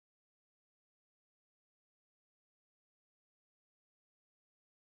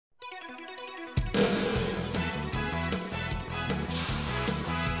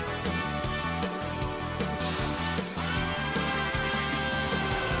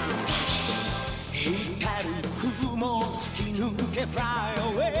Fly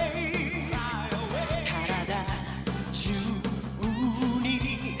away 体中に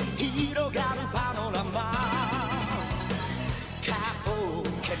広がるパノラマ顔を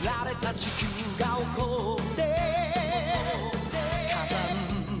蹴られた地球が起こって火山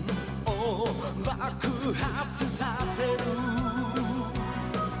を爆発させる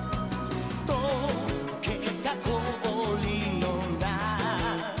溶けた氷の中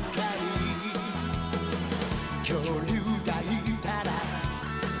に恐竜がいたら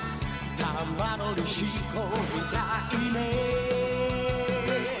玉乗りしこみたいね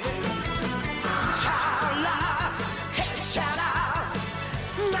チャラヘチャラ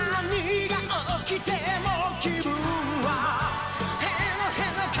何が起きても気分はヘナヘ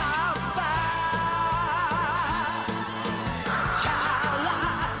ナカッパチャラ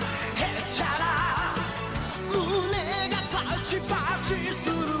ヘチャラ胸がパチパチす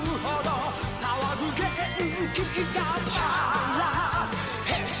るほど騒ぐ元気がチャラヘ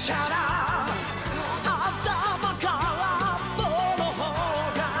チャラ頭から棒の方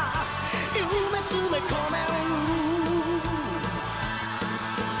が夢詰め込める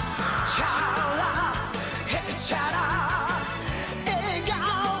チャラヘチャラ笑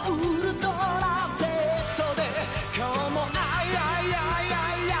顔ウルトラ Z で今日もアイアイアイア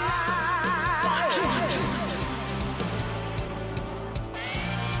イアイ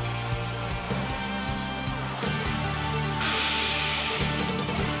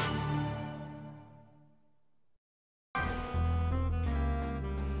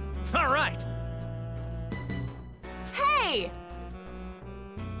All right. Hey!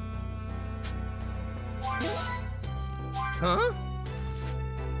 Huh?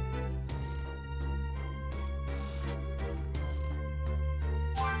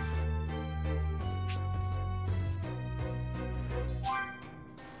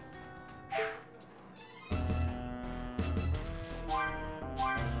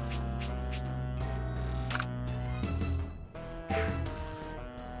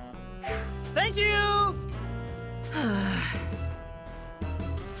 Thank you!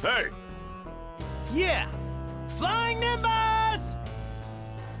 Hey! Yeah! Flying Nimbus!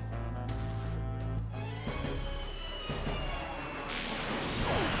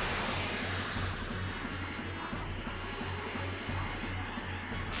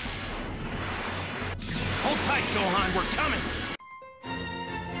 Hold tight, Gohan, we're coming!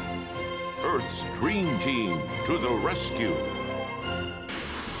 Earth's Dream Team to the rescue!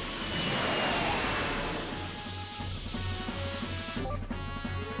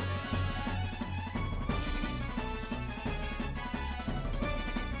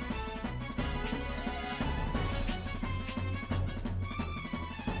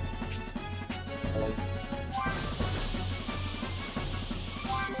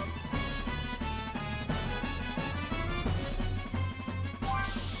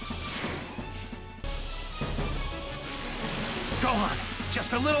 Gohan,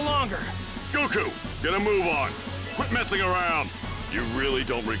 just a little longer. Goku, get a move on! Quit messing around! You really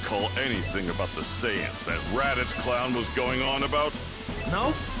don't recall anything about the Saiyans that Raditz clown was going on about?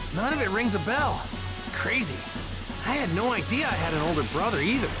 No, none of it rings a bell. It's crazy. I had no idea I had an older brother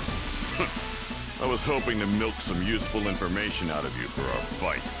either. I was hoping to milk some useful information out of you for our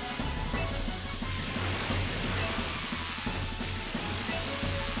fight.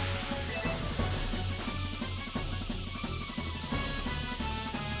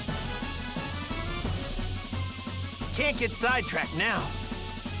 Can't get sidetracked now.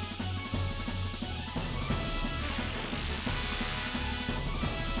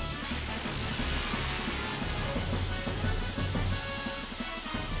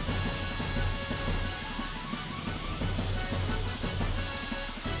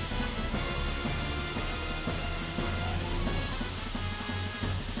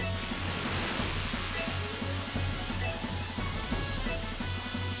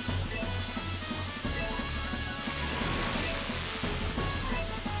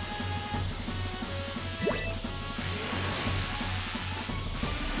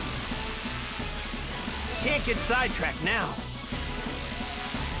 Can't get sidetracked now.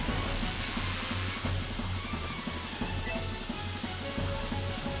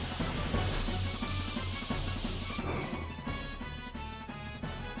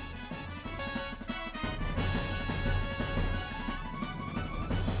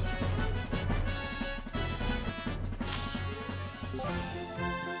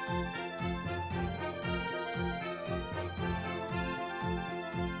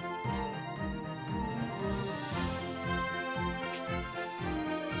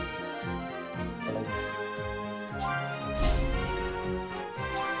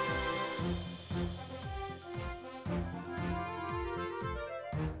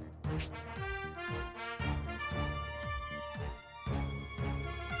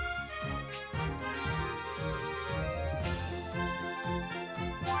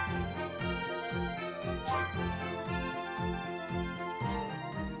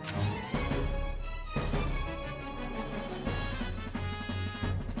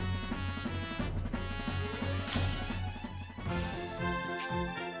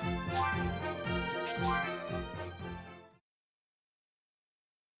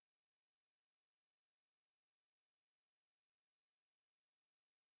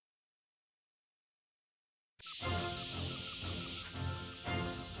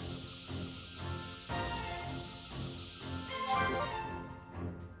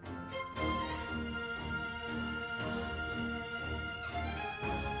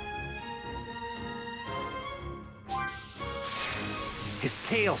 His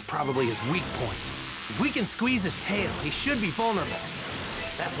tail's probably his weak point. If we can squeeze his tail, he should be vulnerable.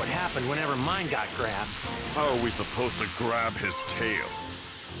 That's what happened whenever mine got grabbed. How are we supposed to grab his tail?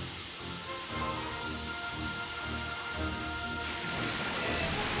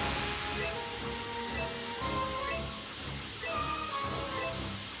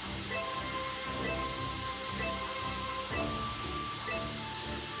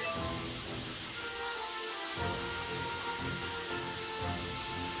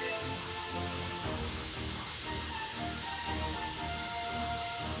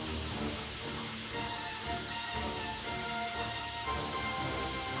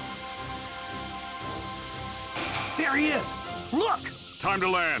 There he is! Look! Time to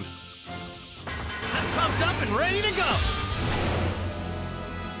land. I'm pumped up and ready to go!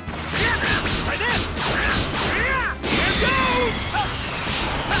 Try this! Here goes!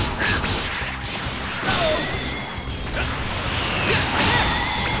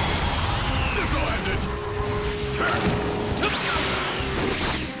 This'll end it.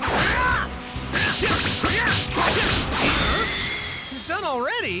 You're done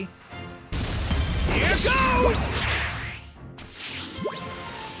already? Here goes!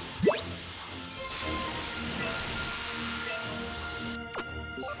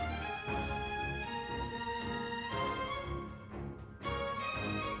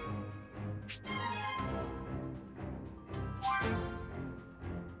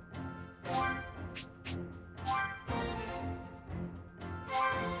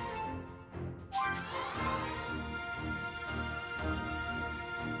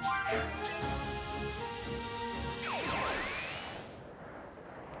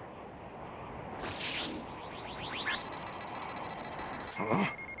 Huh?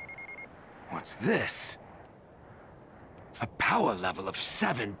 What's this? A power level of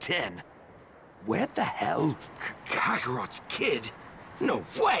 710. Where the hell? Kakarot's kid? No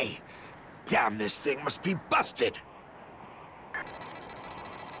way! Damn, this thing must be busted!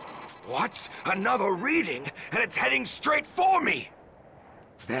 What? Another reading? And it's heading straight for me!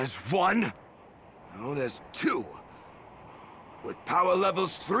 There's one. No, there's two. With power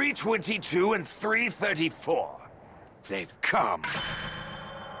levels 322 and 334. They've come.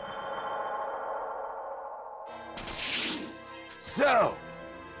 So,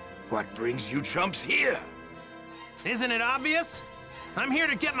 what brings you chumps here? Isn't it obvious? I'm here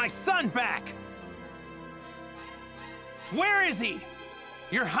to get my son back! Where is he?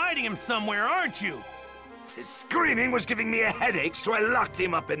 You're hiding him somewhere, aren't you? His screaming was giving me a headache, so I locked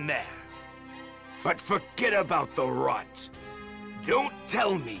him up in there. But forget about the runt. Don't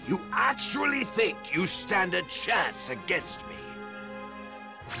tell me you actually think you stand a chance against me.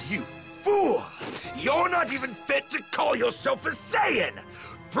 You fool! You're not even fit to call yourself a Saiyan!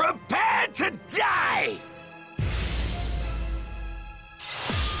 Prepare to die!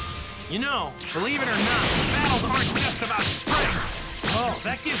 You know, believe it or not, battles aren't just about strength. Oh,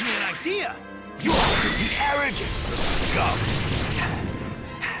 that gives me an idea. You're pretty arrogant, the scum.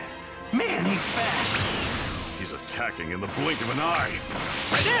 Man, he's fast. He's attacking in the blink of an eye.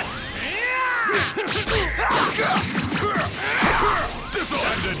 Try this! This'll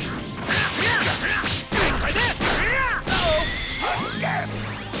end it! Try this!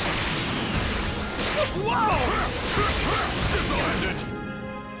 Whoa! This'll end it!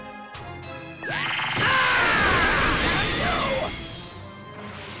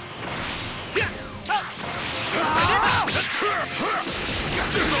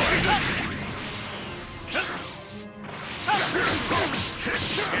 This'll end it!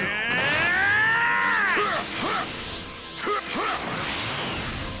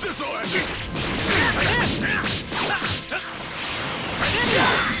 This'll end it!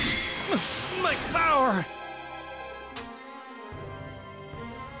 My power!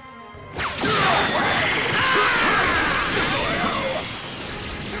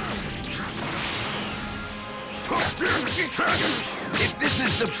 If this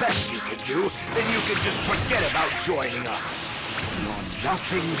is the best you can do, then you can just forget about joining us. You're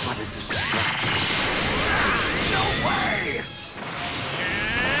nothing but a distraction. No way!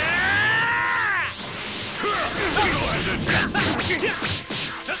 This'll end it! Try this!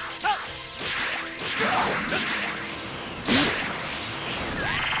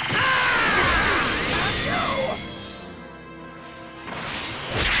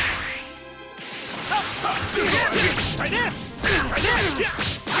 Try this!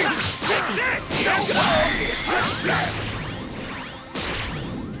 No way!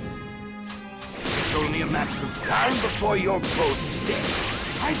 It's only a matter of time before you're both dead.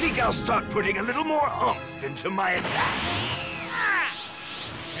 I think I'll start putting a little more oomph into my attacks.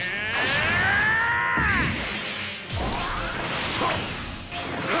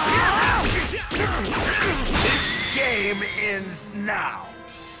 game ends now.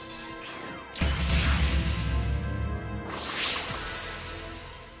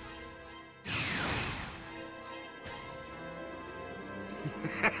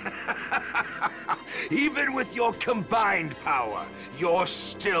 Even with your combined power, you're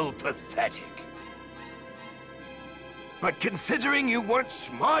still pathetic. But considering you weren't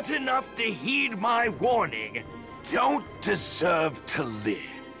smart enough to heed my warning, don't deserve to live.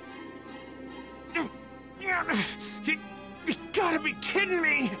 You gotta be kidding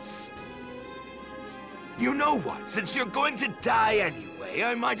me! You know what? Since you're going to die anyway,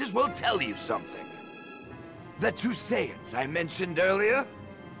 I might as well tell you something. The two Saiyans I mentioned earlier,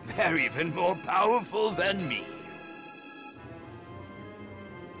 they're even more powerful than me.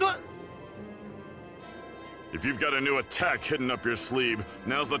 If you've got a new attack hidden up your sleeve,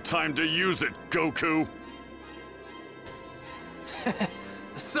 now's the time to use it, Goku!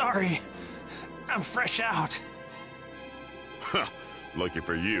 Sorry. I'm fresh out. Huh. Lucky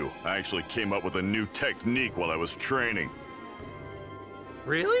for you, I actually came up with a new technique while I was training.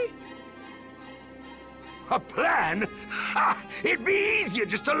 Really? A plan? Ha! It'd be easier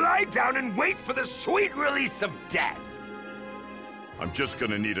just to lie down and wait for the sweet release of death. I'm just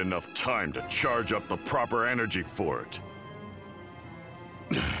gonna need enough time to charge up the proper energy for it.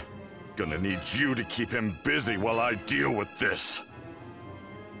 Gonna need you to keep him busy while I deal with this.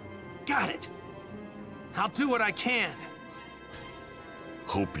 Got it. I'll do what I can.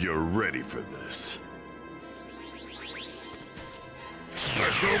 Hope you're ready for this.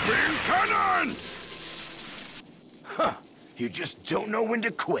 Special beam cannon! Huh. You just don't know when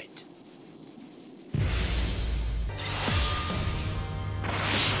to quit.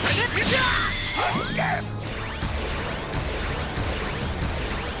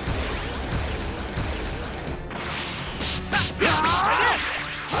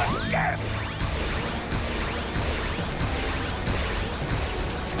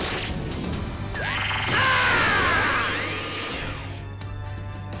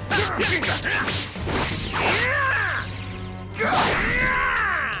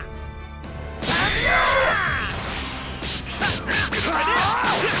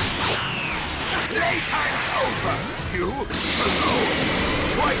 Playtime's over, you alone.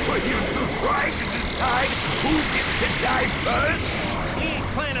 What were you two trying to decide who gets to die first? He ain't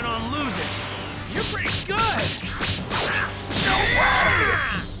planning on losing. You're pretty good. No way!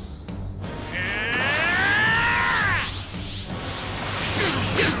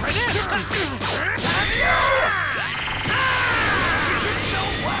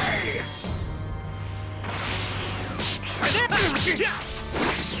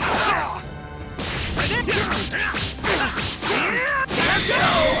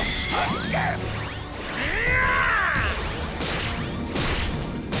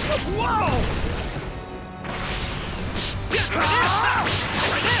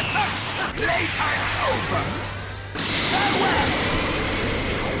 Playtime's over! Farewell!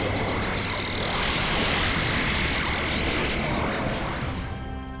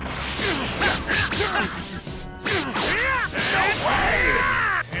 No way!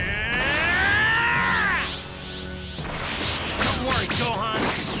 Don't worry, Gohan.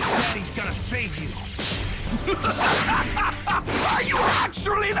 Daddy's gonna save you. Are you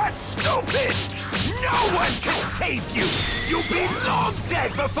actually that stupid? No one can save you! You'll be long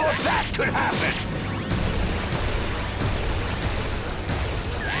dead before that could happen!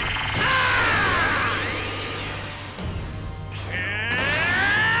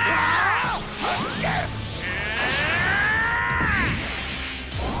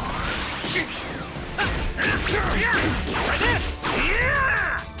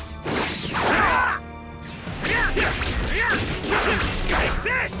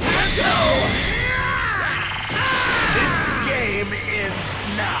 This game ends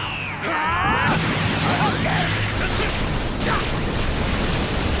now.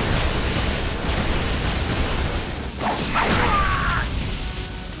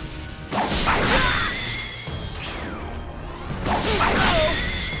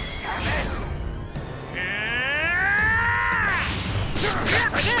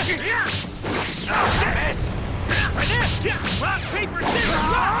 Rock, paper, scissors,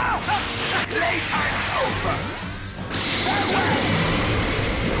 rock! Playtime's over! Farewell!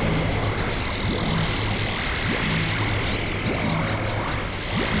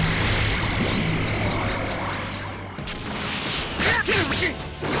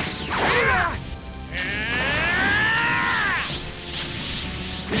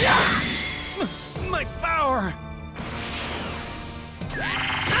 My power!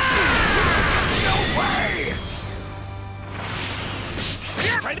 No way!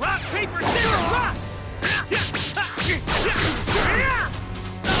 Rock, paper, scissors, rock!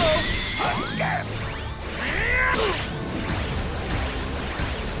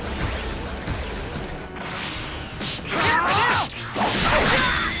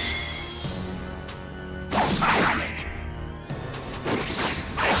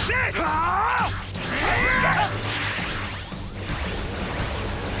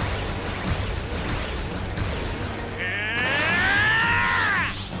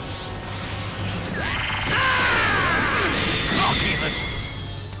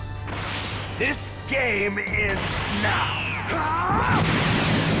 This game ends now.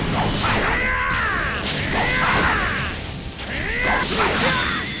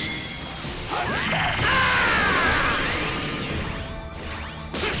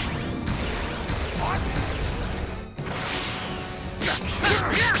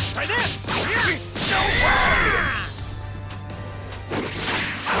 Try this! No way!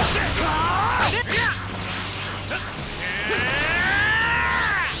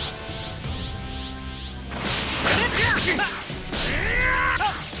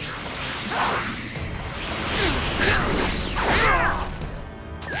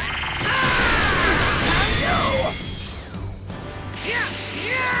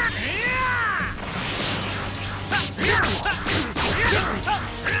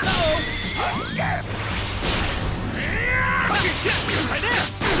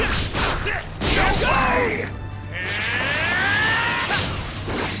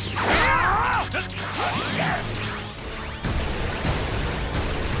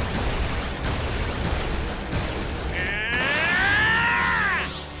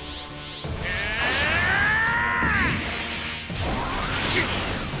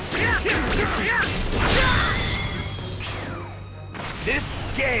 This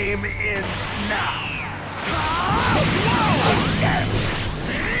game ends now.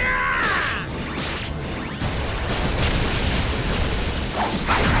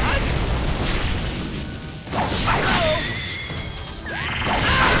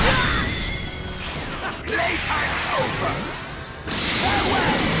 Playtime's over.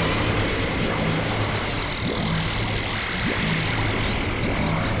 Farewell.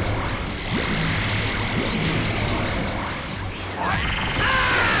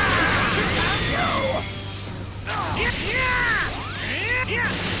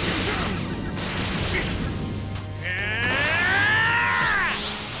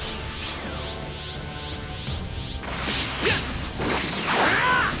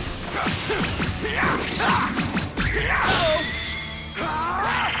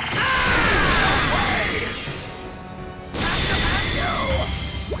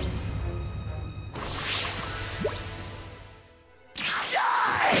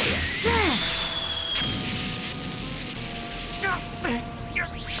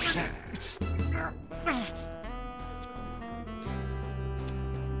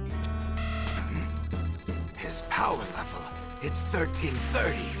 His power level, it's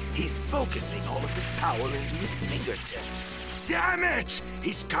 1330. He's focusing all of his power into his fingertips. Damn it!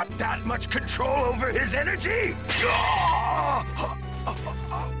 He's got that much control over his energy?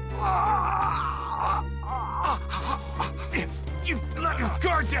 You let your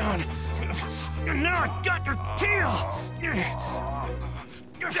guard down! Now I got your tail!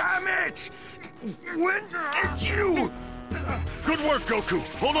 Damn it! When did you... Good work, Goku.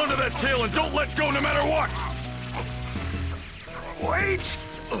 Hold on to that tail and don't let go no matter what. Wait!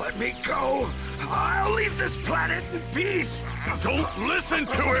 Let me go! I'll leave this planet in peace! Don't listen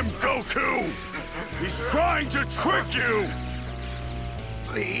to him, Goku! He's trying to trick you!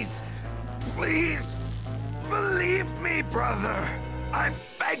 Please, please, believe me, brother. I'm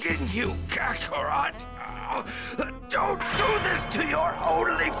begging you, Kakarot. Don't do this to your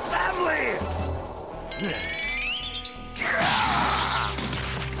only family!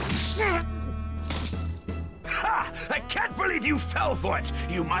 Ha! I can't believe you fell for it!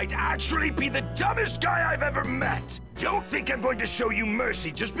 You might actually be the dumbest guy I've ever met! Don't think I'm going to show you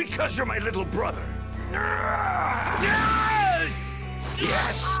mercy just because you're my little brother.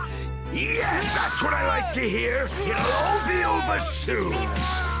 Yes! Yes, that's what I like to hear! It'll all be over soon!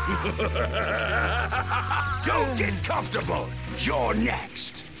 Don't get comfortable! You're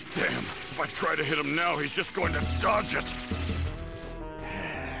next! Damn, if I try to hit him now, he's just going to dodge it.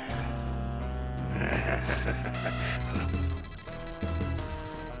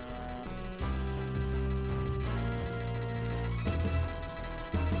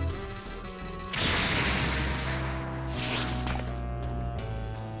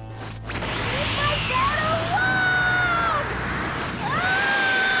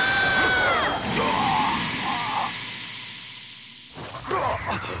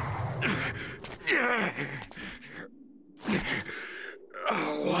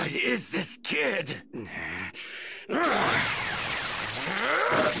 What is this kid? You're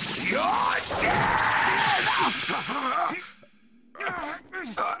dead!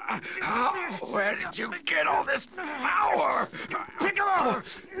 Where did you get all this power? Piccolo!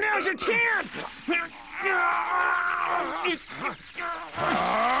 Now's your chance!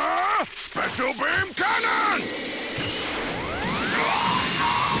 Special beam cannon!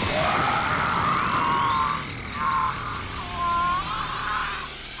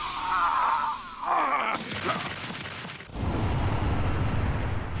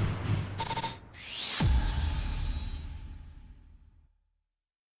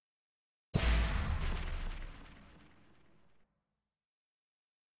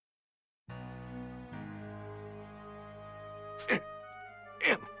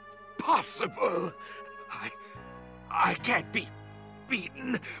 Impossible! I can't be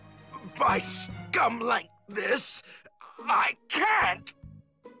beaten by scum like this. I can't!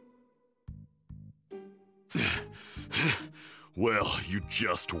 Well, you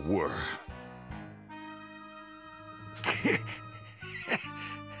just were.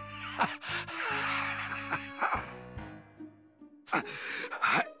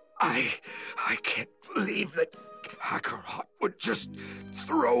 I can't believe that Kakarot would just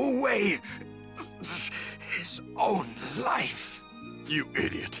throw away his own life. You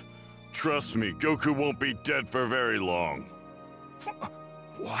idiot. Trust me, Goku won't be dead for very long.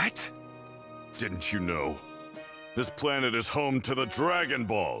 What? Didn't you know? This planet is home to the Dragon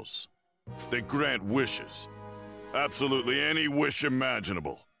Balls. They grant wishes. Absolutely any wish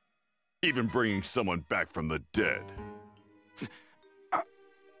imaginable. Even bringing someone back from the dead.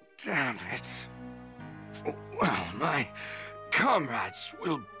 Damn it. Well, my comrades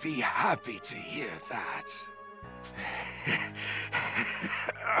will be happy to hear that.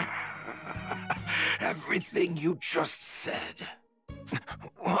 Everything you just said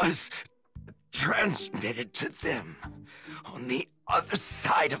was transmitted to them on the other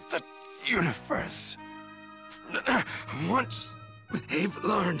side of the universe. Once they've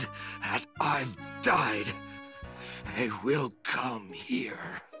learned that I've died, they will come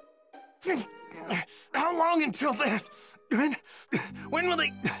here. How long until then? When will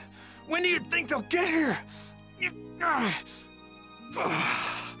they... When do you think they'll get here?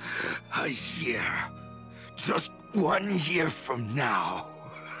 A year. Just 1 year from now.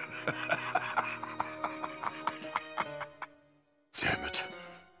 Damn it.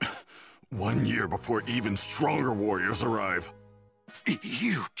 1 year before even stronger warriors arrive.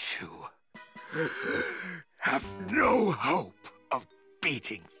 You two have no hope of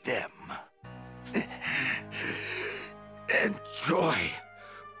beating them. Enjoy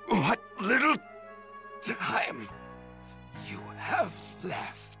what little time you have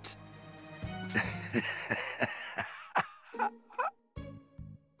left.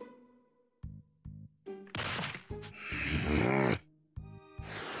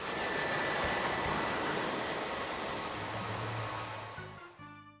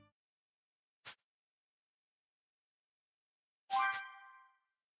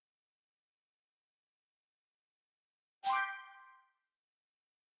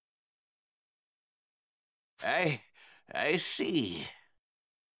 I see.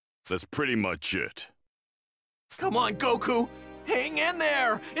 That's pretty much it. Come on, Goku! Hang in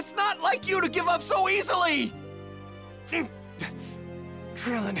there! It's not like you to give up so easily!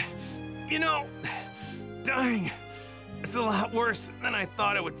 Krillin, you know, dying is a lot worse than I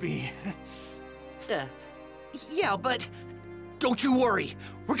thought it would be. Yeah, but... Don't you worry.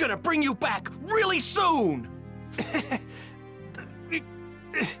 We're gonna bring you back really soon!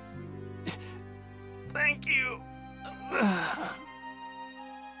 Thank you.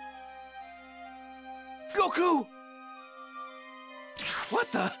 Goku! What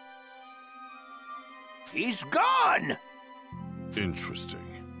the? He's gone! Interesting.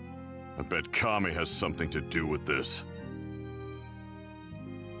 I bet Kami has something to do with this.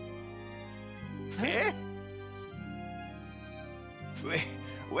 Eh?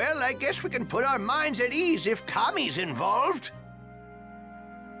 Well, I guess we can put our minds at ease if Kami's involved.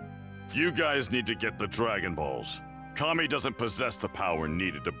 You guys need to get the Dragon Balls. Kami doesn't possess the power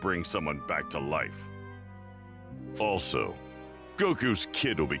needed to bring someone back to life. Also, Goku's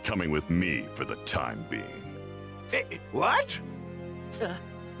kid will be coming with me for the time being. What?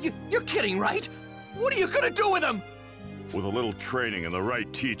 You're kidding, right? What are you gonna do with him? With a little training and the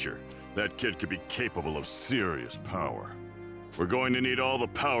right teacher, that kid could be capable of serious power. We're going to need all the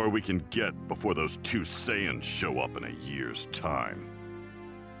power we can get before those 2 Saiyans show up in a year's time.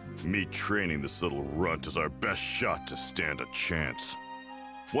 Me training this little runt is our best shot to stand a chance.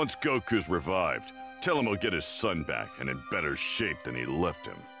 Once Goku's revived, tell him he'll get his son back and in better shape than he left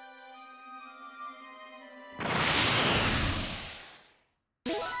him.